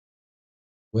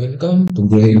Welcome to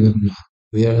GrayYeon.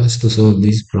 We are asked to solve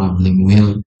this problem. We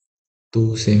have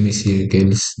two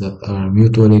semicircles that are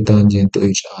mutually tangent to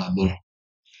each other.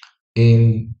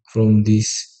 And from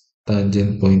this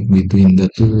tangent point between the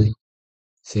two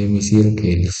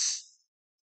semicircles,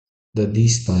 the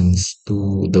distance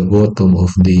to the bottom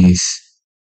of this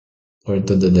or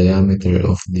to the diameter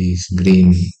of this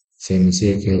green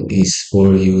semicircle is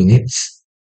 4 units.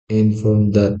 And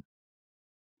from that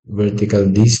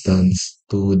vertical distance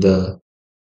to the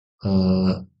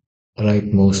uh,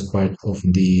 rightmost part of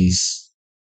this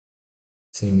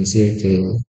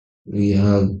semicircle, we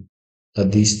have a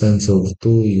distance of 2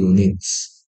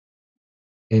 units,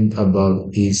 and above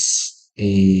is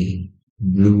a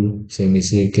blue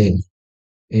semicircle.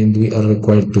 And we are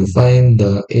required to find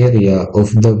the area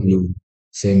of the blue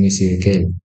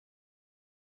semicircle.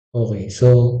 Okay,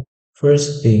 so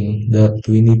first thing that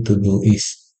we need to do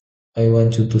is I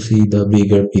want you to see the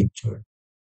bigger picture.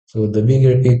 So the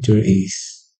bigger picture is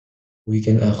we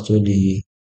can actually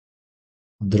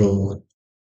draw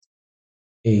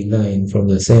a line from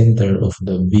the center of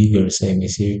the bigger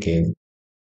semicircle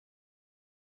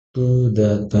to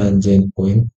the tangent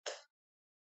point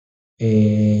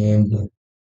and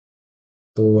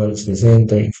towards the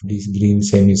center of this green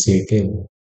semicircle.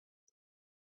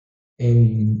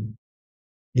 And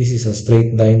this is a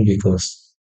straight line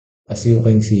because, as you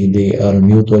can see, they are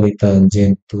mutually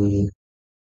tangent to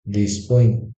this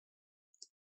point.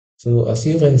 So as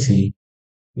you can see,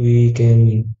 we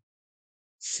can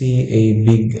see a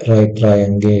big right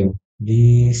triangle.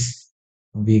 This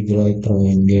big right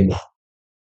triangle.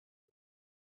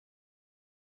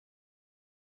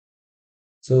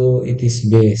 So it is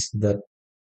best that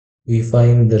we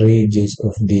find the radius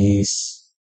of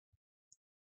this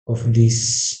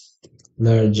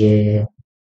larger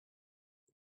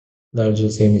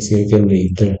semicircle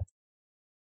later.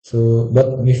 So,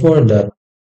 but before that,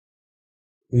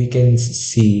 we can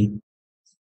see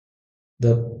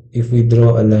that if we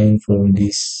draw a line from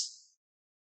this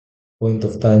point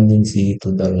of tangency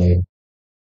to the right,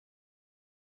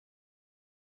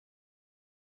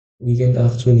 we can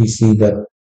actually see that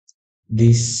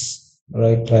this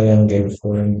right triangle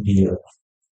formed here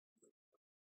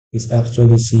is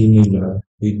actually similar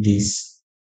with this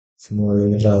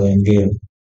small triangle.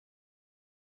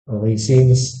 Okay,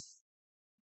 since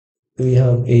we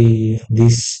have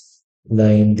this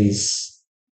line, this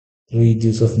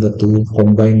radius of the two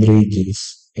combined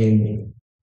radius, and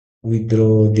we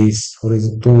draw these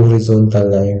two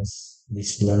horizontal lines,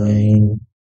 this line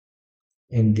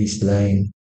and this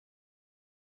line.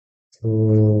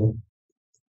 So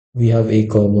we have a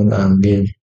common angle.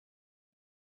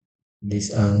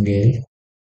 This angle,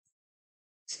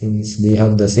 since they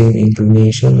have the same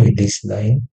inclination with this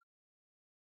line.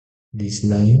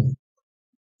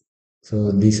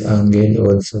 So this angle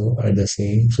also are the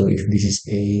same. So if this is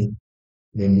A,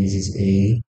 then this is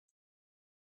A.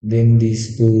 Then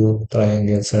these two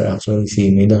triangles are actually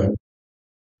similar.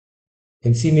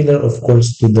 And similar, of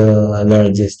course, to the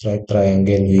largest right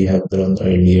triangle we have drawn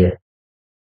earlier.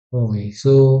 Okay,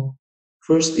 so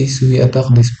first is we attack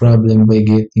this problem by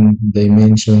getting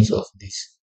dimensions of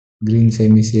this green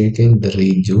semicircle, the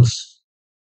radius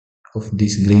of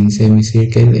this green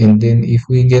semicircle, and then if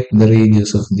we get the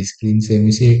radius of this green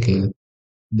semicircle,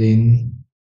 then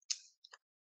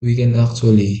we can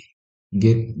actually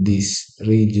get this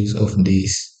radius of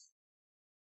this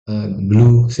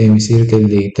blue semicircle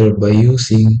later by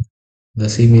using the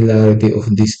similarity of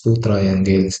these two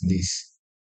triangles,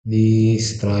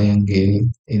 this triangle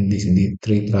and this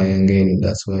three triangle.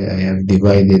 That's why I have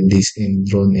divided this and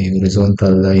drawn a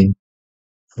horizontal line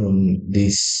from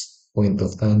this point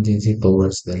of tangency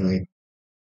towards the right.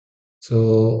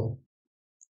 So,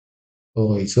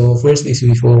 okay, so first is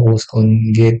we focus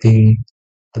on getting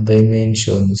the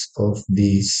dimensions of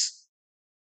this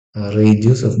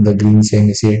radius of the green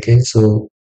semicircle. So,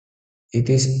 it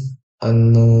is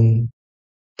unknown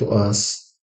to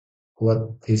us what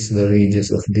is the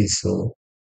radius of this. So,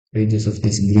 radius of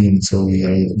this green. So, we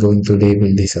are going to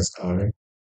label this as R.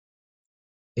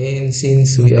 And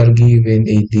since we are given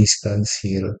a distance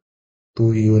here,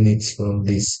 2 units from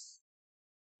this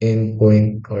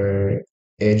endpoint or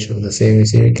edge of the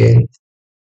semicircle,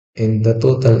 and the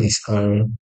total is R,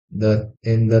 that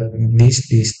this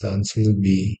distance will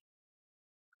be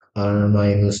R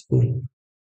minus 2.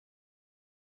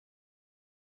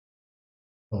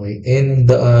 Okay, and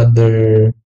the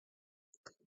other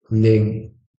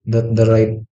leg that the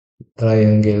right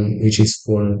triangle which is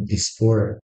formed is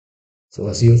 4. So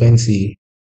as you can see,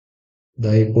 the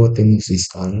hypotenuse is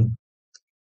R,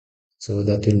 so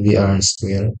that will be R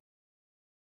square.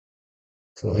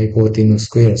 So hypotenuse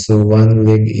square. So one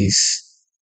leg is,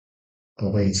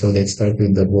 okay, so let's start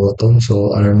with the bottom.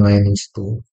 So r minus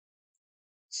 2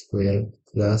 square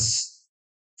plus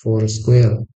 4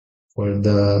 square for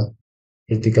the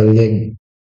vertical leg.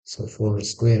 So 4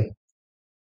 square.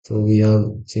 So we have,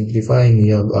 simplifying, we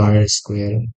have r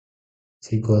square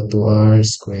is equal to r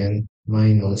square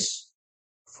minus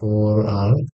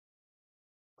 4r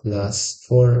plus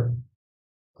 4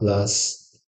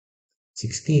 plus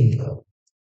 16.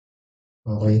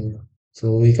 Okay.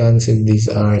 So we cancel this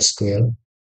r square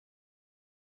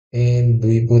and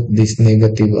we put this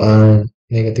negative r,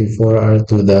 negative 4r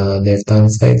to the left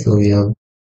hand side. So we have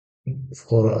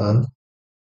 4r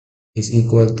is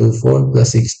equal to 4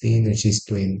 plus 16, which is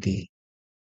 20.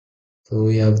 So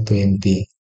we have 20.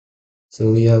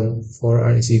 So we have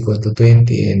 4r is equal to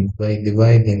 20, and by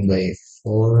dividing by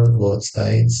 4 both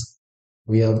sides,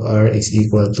 we have r is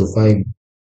equal to 5,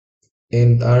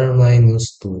 and r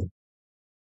minus 2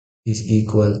 is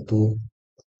equal to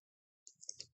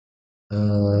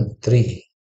 3.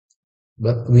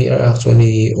 But we are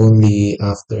actually only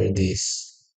after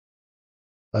this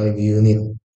 5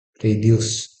 unit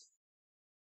radius.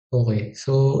 Okay,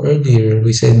 so earlier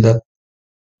we said that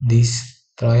this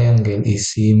triangle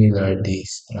is similar,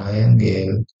 this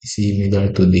triangle is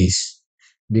similar to this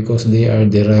because they are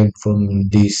derived from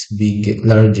this big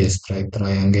largest right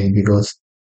triangle because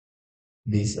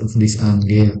this of this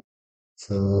angle.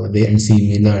 So they are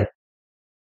similar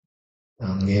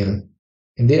angle.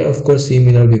 And they are of course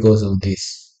similar because of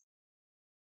this.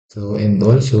 So and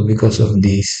also because of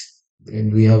this.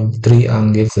 And we have three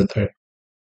angles that are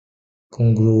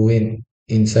congruent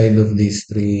inside of these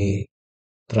three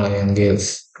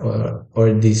triangles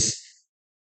or this,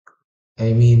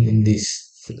 I mean in these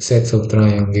sets of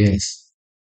triangles.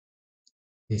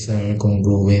 These are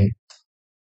congruent,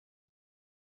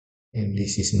 and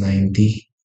this is 90,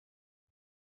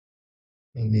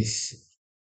 and this,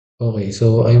 okay,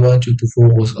 so I want you to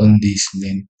focus on this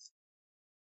length.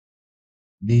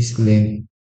 This length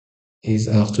is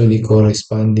actually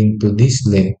corresponding to this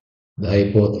length, the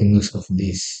hypotenuse of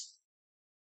this.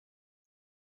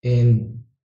 And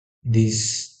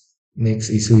this, next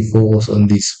is we focus on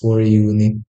this 4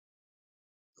 unit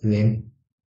length.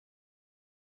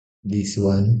 This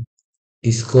one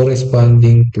is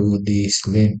corresponding to this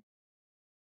length.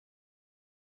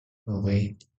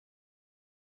 Okay.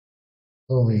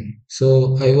 Okay.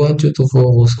 So I want you to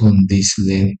focus on this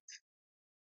length.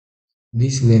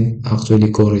 This length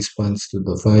actually corresponds to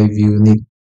the 5 unit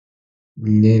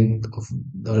length of,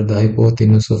 or the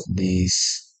hypotenuse of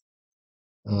this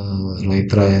right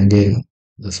triangle,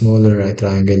 the smaller right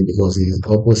triangle, because it is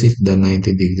opposite the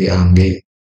 90-degree angle.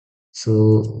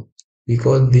 So we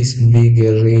call this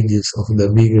bigger radius of the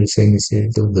bigger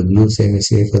semicircle, the blue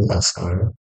semicircle, as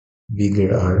r,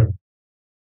 bigger r.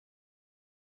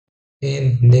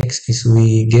 And next is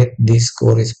we get this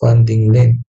corresponding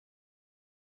length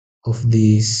of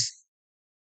this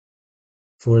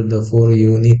for the 4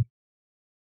 unit.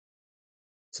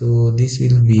 So this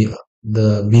will be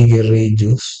the bigger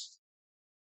radius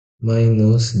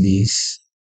minus this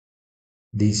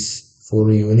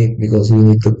 4 unit because we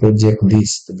need to project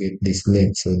this to get this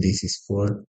length. So this is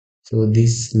 4. So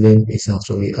this length is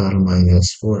actually r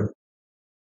minus 4.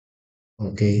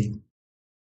 Okay.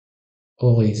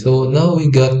 Okay, so now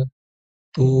we got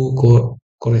two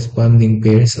corresponding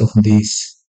pairs of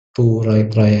these two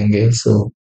right triangles.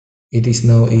 So it is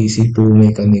now easy to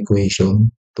make an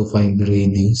equation to find the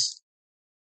radius.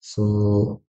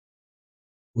 So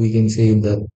we can say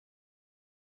that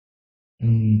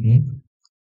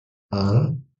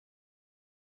r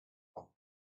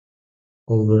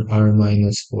over r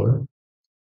minus 4,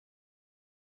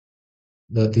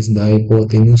 that is the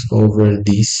hypotenuse over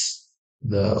this,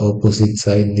 the opposite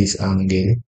side, this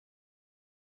angle.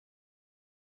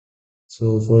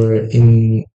 So for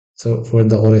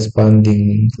the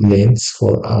corresponding lengths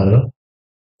for r,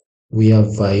 we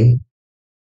have 5,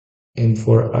 and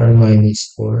for r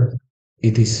minus 4,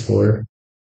 it is 4.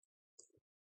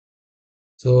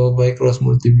 So by cross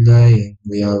multiplying,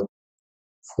 we have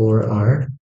 4r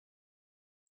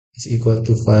is equal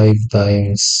to 5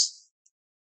 times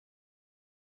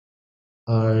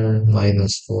r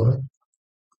minus 4.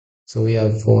 So we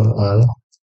have 4r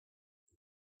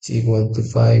is equal to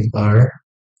 5r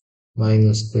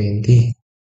minus 20.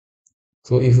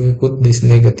 So if we put this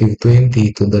negative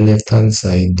 20 to the left hand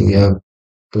side, we have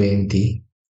 20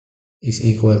 is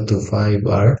equal to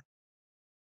 5r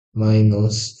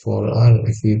minus 4r.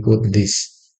 If we put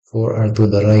this 4r to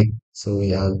the right, so we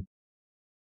have,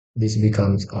 this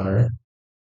becomes r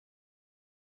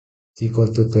is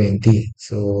equal to 20.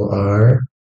 So r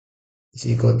is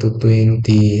equal to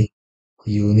 20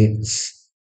 units.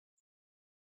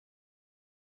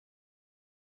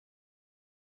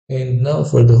 And now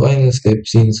for the final step,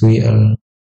 since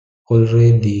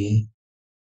already,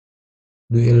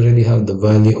 we already have the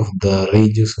value of the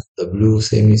radius of the blue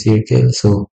semicircle.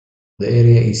 So the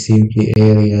area is simply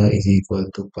area is equal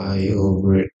to pi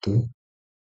over 2.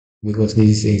 Because this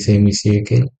is a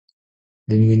semicircle,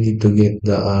 then we need to get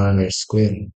the R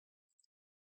square.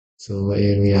 So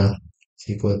area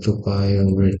is equal to pi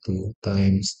over 2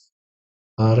 times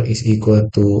R is equal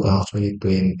to actually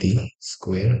 20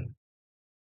 square.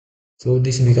 So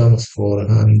this becomes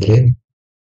 400.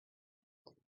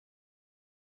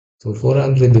 So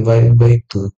 400 divided by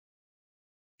 2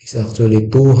 is actually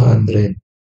 200.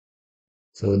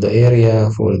 So the area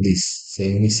for this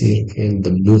semicircle,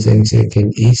 the blue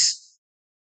semicircle is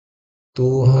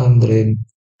 200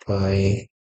 pi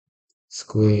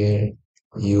square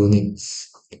units.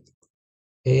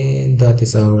 And that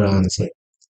is our answer.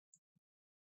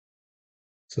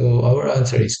 So our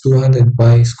answer is 200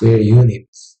 pi square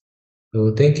units.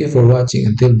 So thank you for watching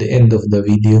until the end of the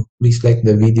video. Please like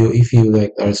the video if you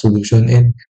like our solution,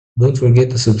 and don't forget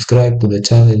to subscribe to the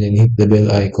channel and hit the bell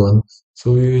icon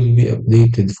so you will be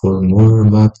updated for more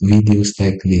math videos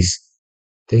like this.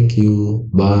 Thank you.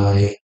 Bye.